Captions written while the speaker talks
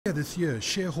This year,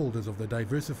 shareholders of the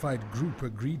diversified group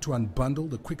agreed to unbundle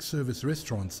the quick-service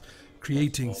restaurants,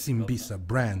 creating Simbisa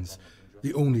Brands,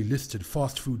 the only listed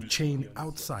fast food chain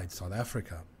outside South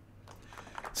Africa.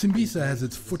 Simbisa has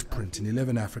its footprint in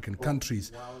 11 African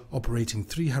countries, operating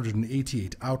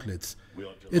 388 outlets.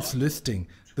 Its listing,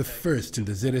 the first in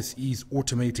the ZSE's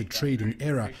automated trading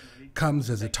era, comes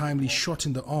as a timely shot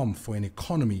in the arm for an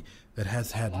economy that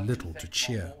has had little to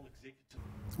cheer.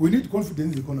 We need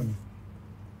confidence in the economy.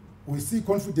 We see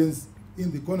confidence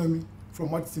in the economy from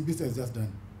what Simbisa has just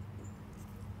done,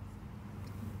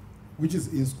 which is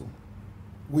Innscor.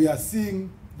 We are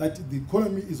seeing that the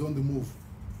economy is on the move.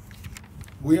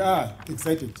 We are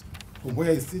excited from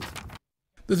where I sit.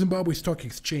 The Zimbabwe Stock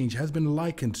Exchange has been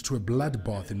likened to a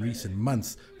bloodbath in recent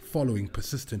months following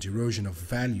persistent erosion of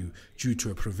value due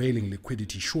to a prevailing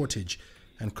liquidity shortage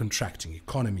and contracting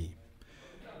economy.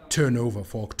 Turnover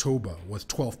for October was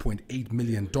 $12.8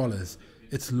 million,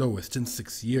 its lowest in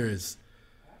 6 years.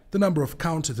 The number of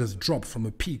counters has dropped from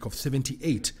a peak of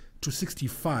 78 to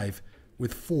 65,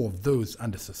 with 4 of those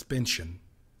under suspension.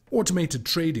 Automated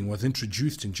trading was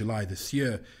introduced in July this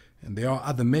year, and there are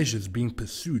other measures being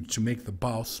pursued to make the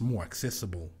bourse more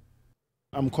accessible.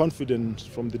 I'm confident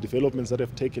from the developments that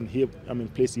have taken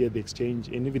place here at the exchange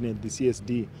and even at the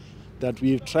CSD that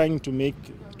we're trying to make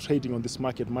trading on this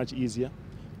market much easier.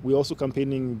 We're also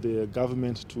campaigning the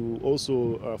government to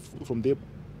also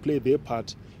play their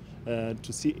part to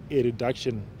see a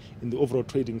reduction in the overall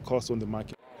trading costs on the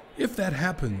market. If that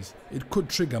happens, it could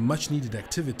trigger much needed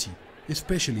activity,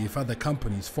 especially if other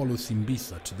companies follow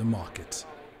Simbisa to the market.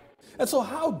 And so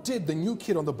how did the new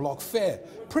kid on the block fare?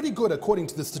 Pretty good according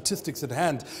to the statistics at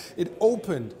hand. It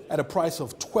opened at a price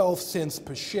of 12 cents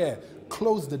per share,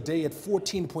 closed the day at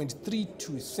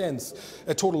 14.32 cents.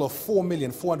 A total of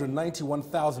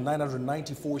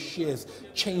 4,491,994 shares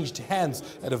changed hands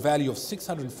at a value of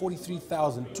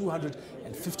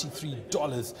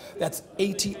 $643,253. That's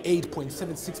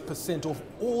 88.76% of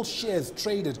all shares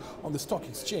traded on the stock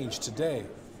exchange today.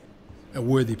 A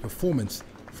worthy performance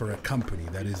for a company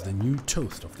that is the new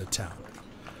toast of the town.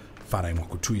 Farai,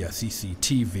 Mwakutuya,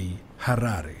 CCTV,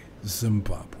 Harare,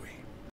 Zimbabwe.